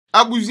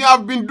Abuzi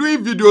have been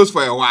doing videos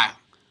for a while,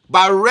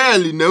 but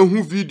rarely na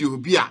who video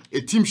be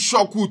a team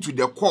shock you to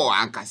the core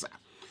ankasa.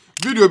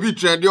 Video be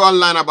trending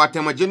online about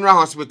Tema General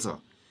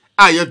Hospital.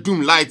 Ya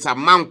doom lights a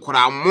man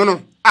kura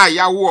mono.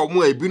 Ya war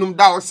mo e binum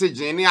da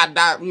oxygen ni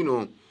ada, you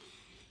know.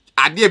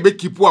 Ade be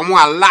keep one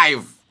more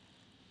alive.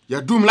 Ya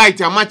doom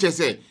light a match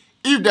say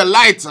if the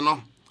lights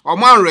no or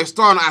man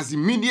restore as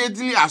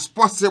immediately as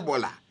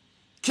possible,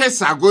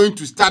 cases are going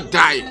to start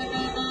dying.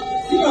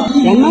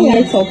 Yama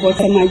lights of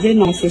Tema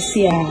General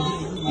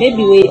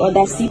maybe we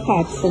other C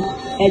parts so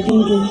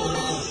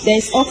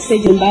there's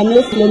oxygen but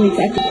no flow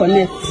meter to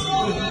connect.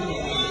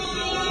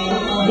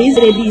 This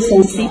baby is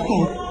on C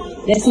part.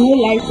 There's no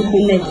light to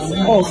connect,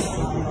 off.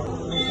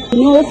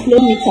 No flow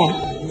meter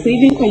to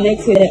even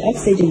connect with the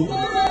oxygen.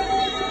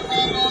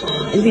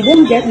 If we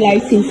don't get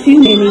light in few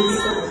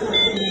minutes,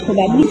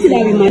 probability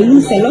that we might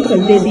lose a lot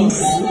of babies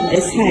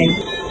is high.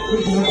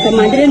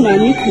 Tema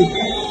General,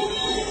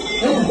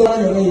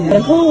 the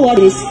whole world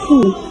is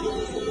full.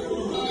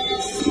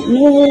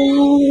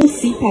 No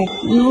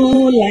CPAP, no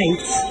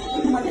lights.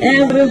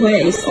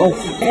 Everywhere is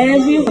off.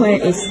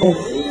 Everywhere is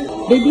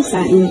off. Babies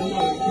are in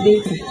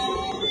data.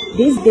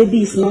 This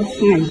baby is not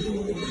fine.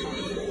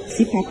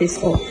 CPAP is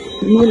off.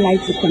 No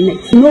light to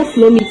connect. No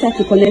flow meter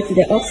to connect to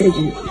the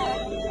oxygen.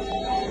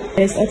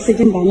 There's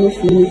oxygen but no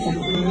flow meter.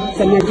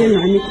 Tema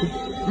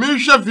General. Me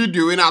share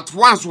video in at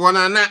once one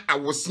and I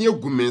was seeing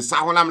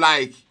gumensa when I'm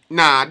like,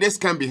 nah, this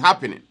can be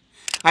happening.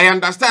 I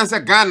understand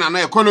that Ghana and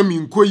economy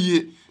in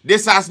Koye.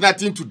 This has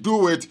nothing to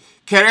do with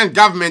current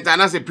government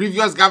and as a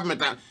previous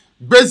government.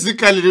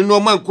 Basically, the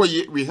normal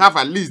Koye, we have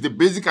at least the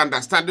basic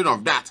understanding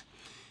of that.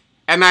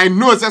 And I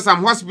know that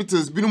some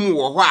hospitals been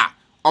more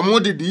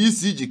the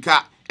ECG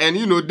card, and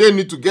you know they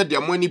need to get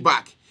their money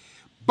back.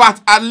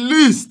 But at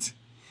least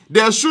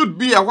there should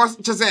be a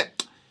hospital.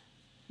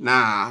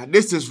 Nah,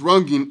 this is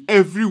wrong in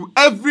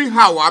every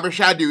how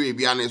Abishadi will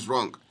be honest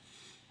wrong.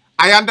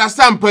 I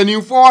understand penny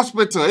for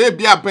hospital,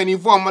 maybe a penny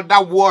for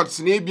mother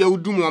wards, maybe a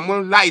do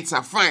more lights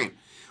are fine,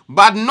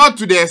 but not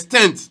to the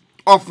extent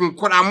of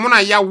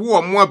Koramona ya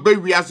war more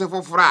baby as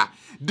for.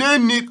 They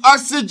need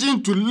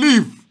oxygen to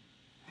live.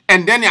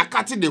 And then you're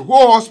cutting the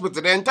whole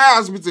hospital, the entire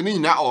hospital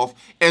in off,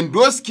 and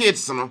those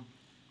kids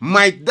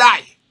might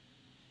die.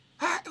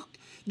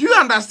 Do you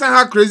understand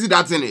how crazy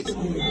that thing is?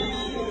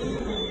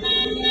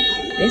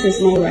 This is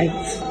not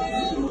right.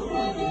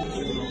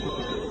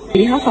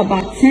 We have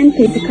about 10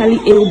 critically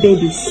ill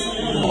babies,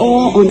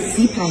 all on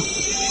CPAP.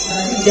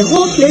 The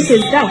whole place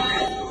is dark.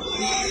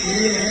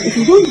 If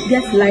you don't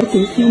get light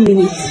in a few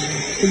minutes,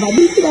 the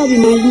probability that we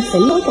might lose a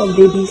lot of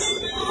babies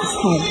is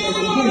high.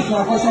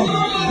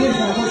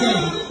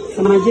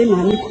 Tema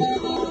General,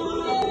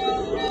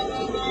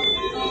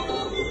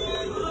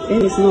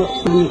 there is no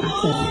money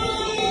at all.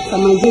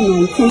 Tema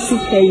General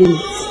intensive care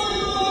units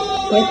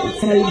where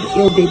critically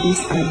ill babies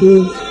are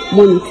being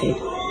monitored.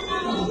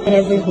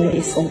 Everywhere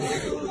is off.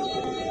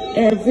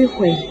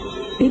 Everywhere.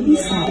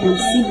 Babies are on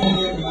CPAP.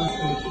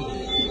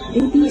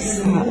 Babies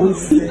are on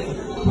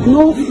CPAP.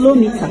 No flow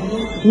meter.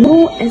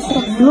 No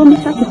extra flow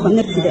meter to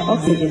connect to the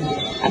oxygen.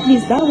 At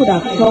least that would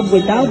have helped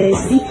without the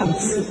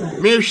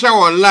CPAPs. Me share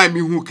online me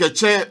who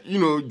catch, you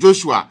know,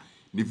 Joshua.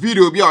 The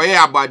video be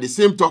here about the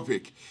same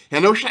topic.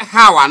 And also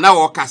how I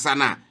now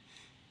Kasana.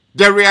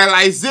 The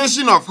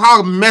realization of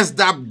how messed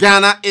up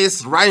Ghana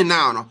is right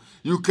now.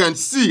 You can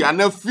see and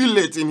feel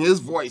it in his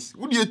voice.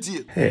 What do you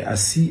think? Hey, I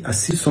see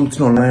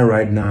something online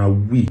right now.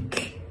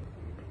 Week.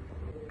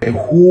 A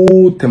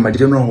whole Tema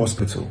General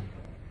Hospital.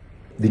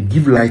 They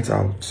give lights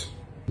out.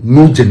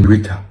 No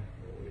generator.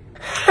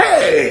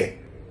 Hey!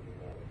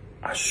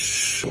 A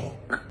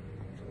shock.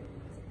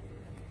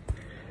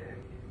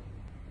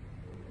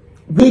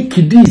 Where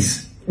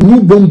kiddies,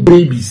 newborn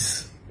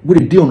babies,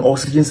 with a day on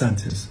oxygen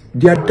centers,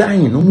 they are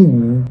dying.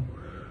 No.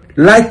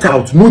 Light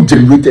out, no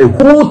generator, a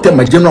whole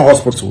Tema General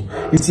Hospital.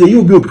 It's a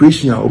you'll be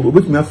operational,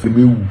 but me have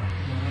to.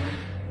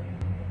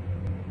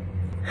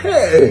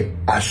 Hey,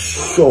 a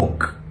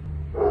shock.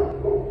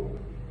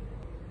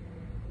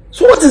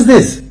 So what is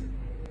this?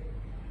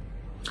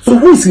 So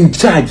who is in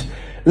charge?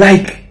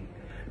 Like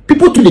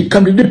people to the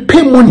company, they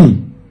pay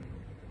money,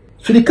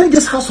 so they can't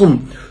just have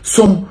some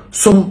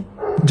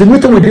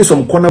generator with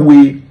some corner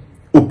way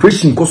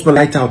operation cost no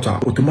light out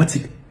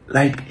automatic.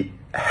 Like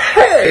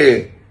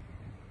hey.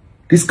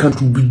 This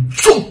country will be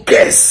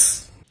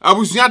jokers.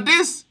 Abusia,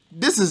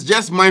 this is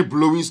just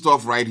mind-blowing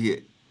stuff right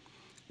here.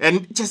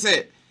 And just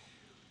say,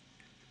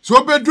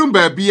 so bedroom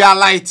baby a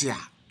light here.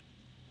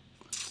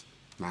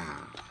 Nah.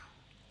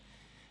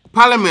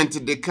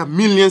 Parliament they can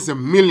millions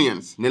and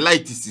millions. Ne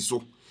light is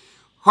so.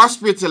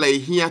 Hospital are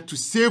here to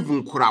save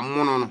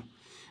Nkuramono.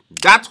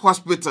 That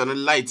hospital the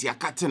light here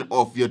cutting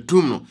off your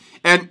doom.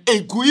 And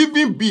it could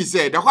even be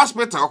said the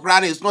hospital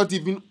is not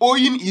even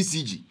owing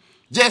ECG.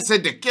 Just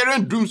said the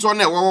current dooms on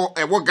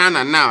a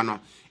Ghana now, no.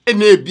 And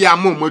may be a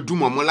more doom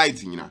more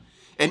lighting, you know.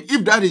 And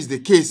if that is the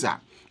case,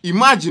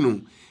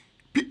 imagine,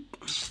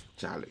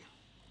 Charlie.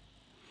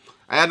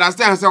 I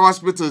understand some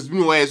hospitals, you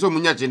know, where so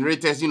many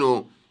generators, you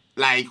know,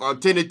 like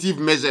alternative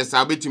measures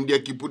are between their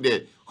keep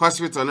the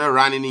hospital not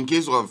running in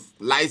case of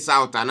lights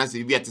out and as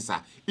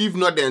if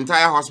not the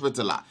entire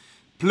hospital.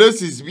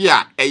 Places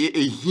where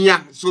a here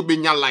so be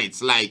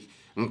lights like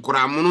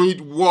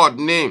nkuramono ward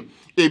name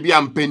ebi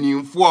am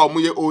penny for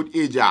old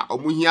age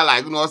or here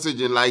like no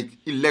oxygen like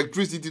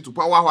electricity to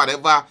power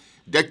whatever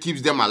that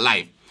keeps them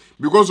alive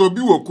because obi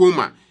wo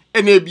coma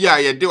and ebi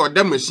a ye or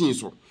them machine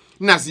so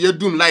na see you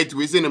doom light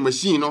we in a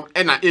machine no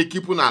and a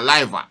keeping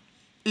alive.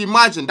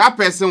 Imagine that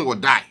person will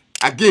die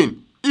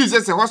again. It's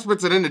just a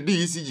hospital and a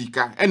DECG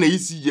car and a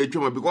ECG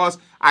trauma because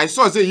I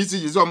saw say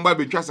ECG is on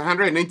Baby Trust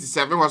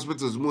 197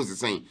 hospitals most the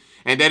same.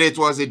 And then it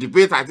was a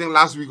debate, I think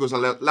last week or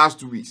last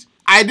 2 weeks.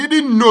 I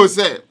didn't know,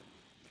 say,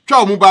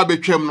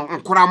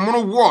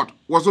 Chomubabe ward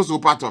was also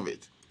part of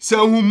it.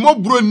 So,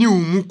 Mobro new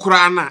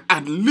Mukrana,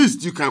 at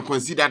least you can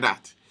consider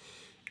that.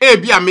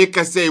 Ebia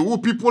maker say, who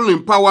people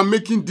in power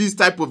making these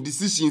type of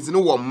decisions,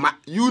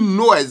 you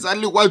know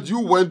exactly what you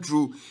went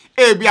through.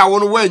 Ebia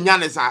won't wear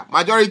nyanesa.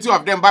 Majority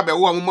of them babe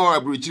more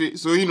abridged,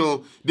 so you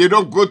know they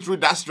don't go through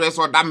that stress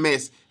or that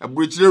mess.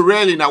 Abridged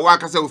rarely na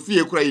work as a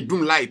fear cry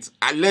doom light,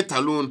 and let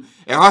alone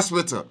a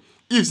hospital.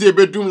 If they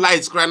be doom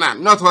lights crana,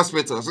 not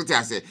hospitals, what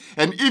I say.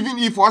 And even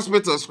if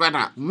hospitals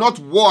crana, not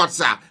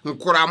wards are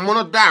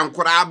mono down,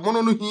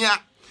 mono here.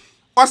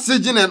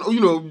 Oxygen and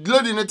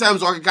loading the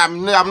times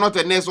I'm not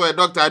a nurse or a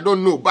doctor, I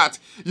don't know, but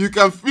you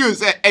can feel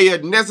say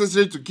it's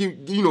necessary to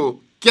keep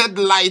get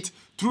light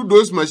through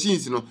those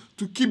machines,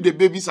 to keep the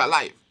babies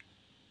alive.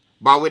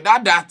 But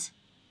without that,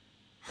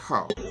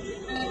 how?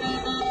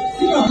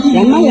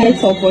 Yama light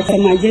for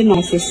Tema General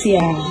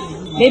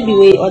Hospital, baby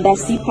way or the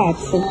CPAP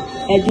for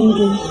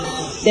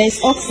Edundu.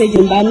 There's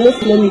oxygen but no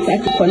flow meter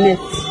to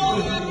connect.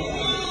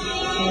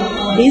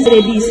 This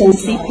baby is on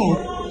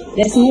CPAP.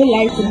 There's no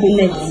light to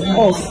connect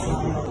off.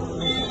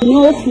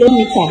 No flow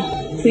meter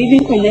to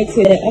even connect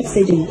with the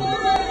oxygen.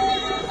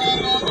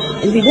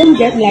 If we don't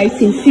get light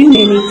in few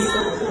minutes,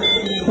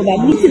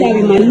 probability that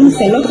we might lose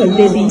a lot of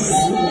babies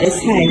is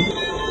high.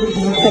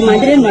 Tema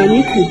General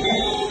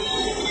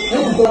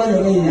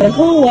the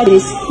whole world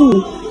is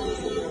full.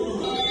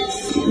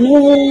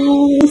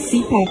 No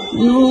CPAP,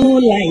 no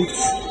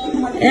lights.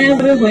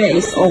 Everywhere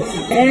is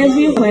off.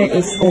 Everywhere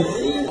is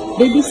off.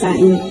 Babies are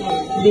in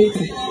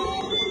data.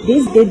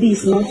 This baby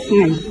is not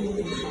fine.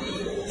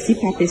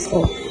 CPAP is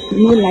off.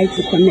 No light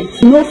to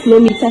connect. No flow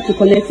meter to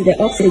connect to the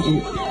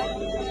oxygen.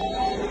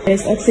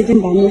 There's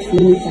oxygen but no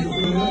flow meter.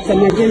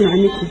 Tema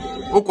General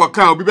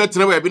Okwaka obi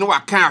betre we bi no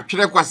waka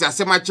twere kwase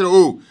asema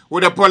kire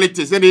with the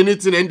politics and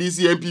anything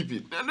NDC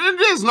MPP.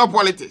 This is not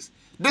politics.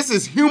 This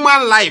is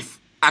human life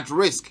at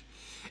risk.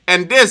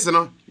 And this,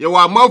 you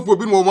are more for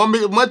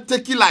being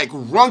taking like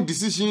wrong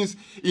decisions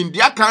in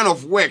their kind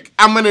of work.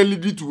 I'm gonna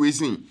lead you to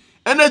wasting.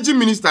 Energy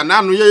Minister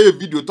now no a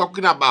video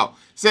talking about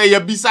say you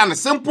be a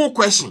simple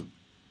question.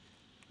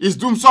 Is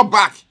doom so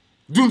back?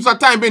 Doom so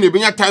time be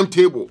a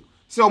timetable.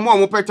 Say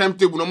more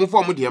timetable no more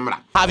for the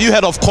Have you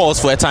heard of calls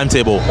for a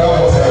timetable?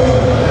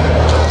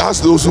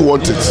 Ask those who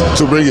want it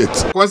to bring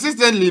it.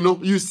 Consistently,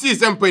 you see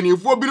some penny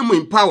for being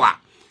in power.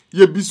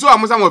 You be so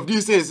some of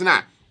these things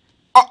now.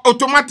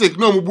 Automatic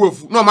no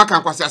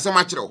makan kwase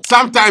asema kire.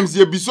 Sometimes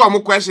you be so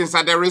more questions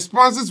and the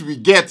responses we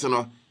get,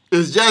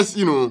 is just,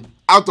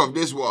 out of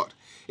this world.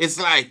 It's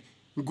like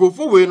go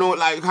forward,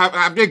 like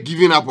have they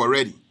given up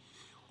already?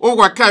 Oh,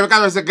 what kind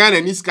because Ghana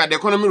and Niska, the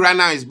economy right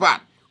now is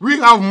bad. We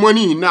have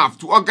money enough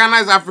to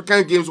organize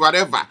African games,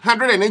 whatever.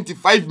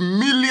 $195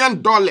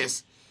 million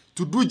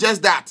to do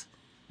just that.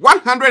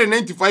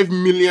 $195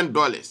 million.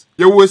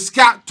 They will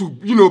scat to,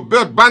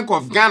 build Bank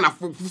of Ghana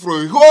for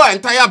a whole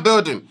entire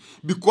building.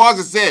 Because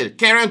they said,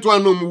 current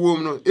one no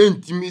more,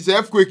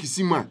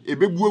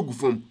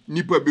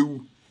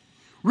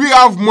 we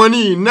have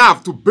money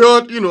enough to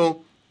build,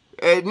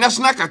 a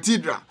national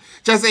cathedral.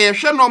 Just say,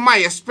 you no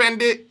my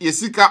spend it, you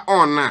seek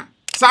on now.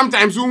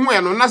 Sometimes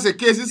when that's the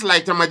cases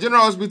like Tema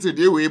General Hospital,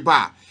 they way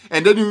bar.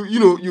 And then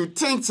you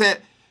think that,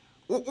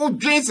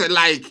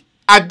 like,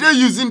 are they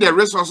using the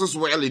resources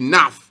well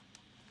enough?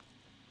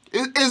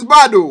 It's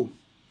bad though.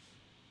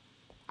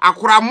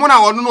 Akuramona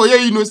or no, you're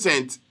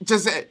innocent.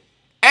 Just say,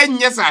 and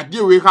yes, I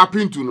deal with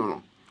happen to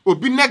no. Or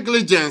be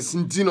negligence,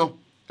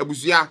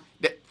 Abusia,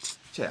 the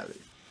Charlie.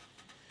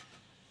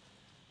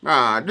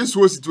 This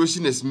whole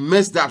situation is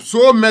messed up,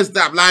 so messed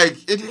up. Like,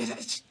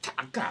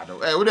 God,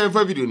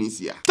 whatever video is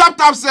here.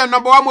 Tap send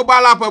number one mobile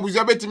app,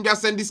 Abusia, betim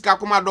just send this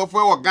Kakuma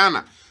for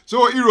Ghana.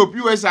 So, Europe,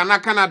 US, and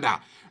Canada.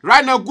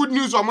 Right now, good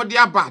news on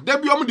Modiaba. There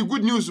be the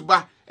good news,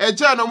 but a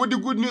channel with the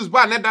good news,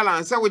 but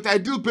Netherlands. So, with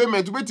ideal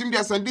payment, wait him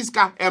there, send this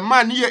car, a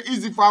man here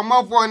easy for a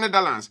month for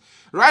Netherlands.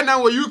 Right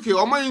now, we UK,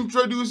 I'm going to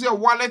introduce a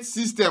wallet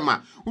system.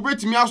 We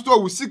bet me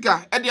store with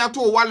Sika, and the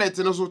wallet,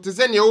 and so to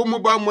send your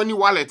mobile money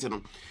wallet.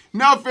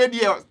 Now, for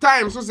the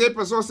time, so say,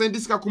 person send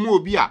this car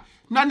come beer.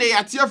 Now, they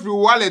are tier free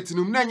wallet,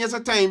 no, yes,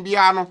 a time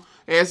piano.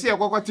 See a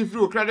quality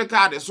free credit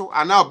card, so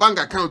and now bank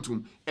account,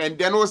 and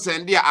then also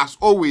send there as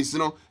always,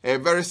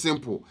 very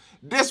simple.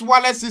 This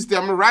wallet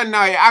system right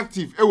now is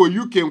active.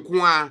 You can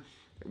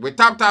with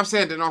tap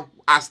send,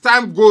 as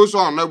time goes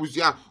on,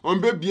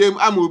 on baby,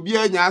 I'm will be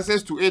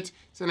access to it.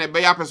 Send a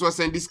bear person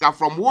send this car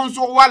from one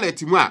so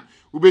wallet mu a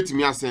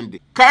ubetimi asend.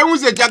 Kai hu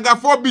se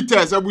Jagafo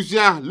bitters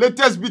abusia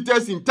latest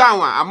bitters in town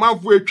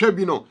amanfo atwa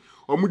bi no.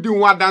 Omudi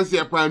nwa dance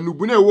e pa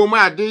nubu na ewo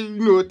ma ade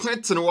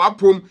teten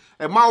wapom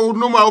e ma wo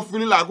no ma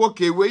feel like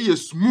okay we ye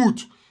smooth.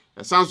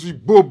 E sounds we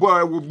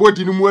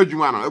body no mu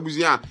adwuma no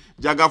abusia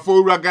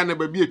Jagafo uraga na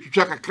ba bi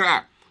atwitwa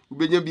kakra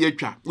ubenya bi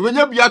atwa.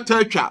 Ubenya bi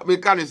atwa me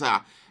kan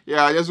sa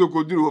yeah, yes, we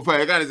could do for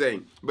a guy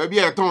saying, baby,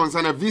 I told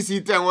son a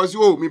visitor was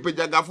oh, me pay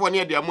Jagafo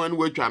near the amount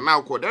which are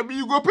now called. That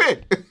you go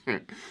pay.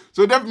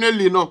 So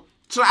definitely no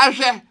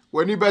trash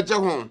when you better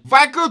home.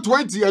 Vical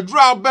 20, a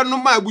draw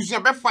Benoma, we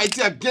shall be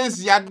fighting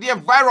against the idea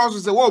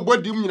viruses. A whole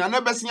body, I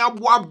never seen a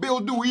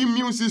build the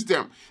immune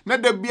system.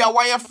 Let there be a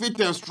wire fit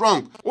and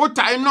strong. What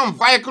I know,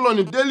 vical on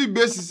a daily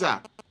basis.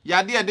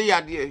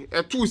 Yade,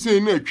 a two say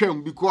no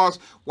chem because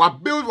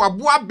what build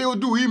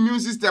the immune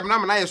system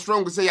na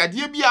strong say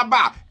yade bi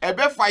aba e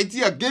be fight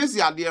against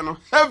yade no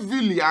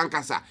heavily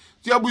ankasa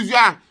to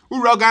abuzua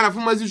urogana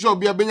pharmacy shop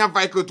bi abenya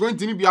Vical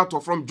 20 ni bi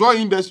out from Joy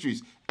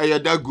Industries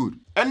that good.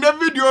 And the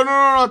video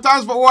no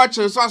thanks for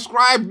watching,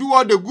 subscribe, do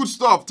all the good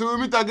stuff till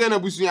we meet again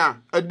abuzua.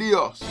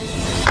 Adios.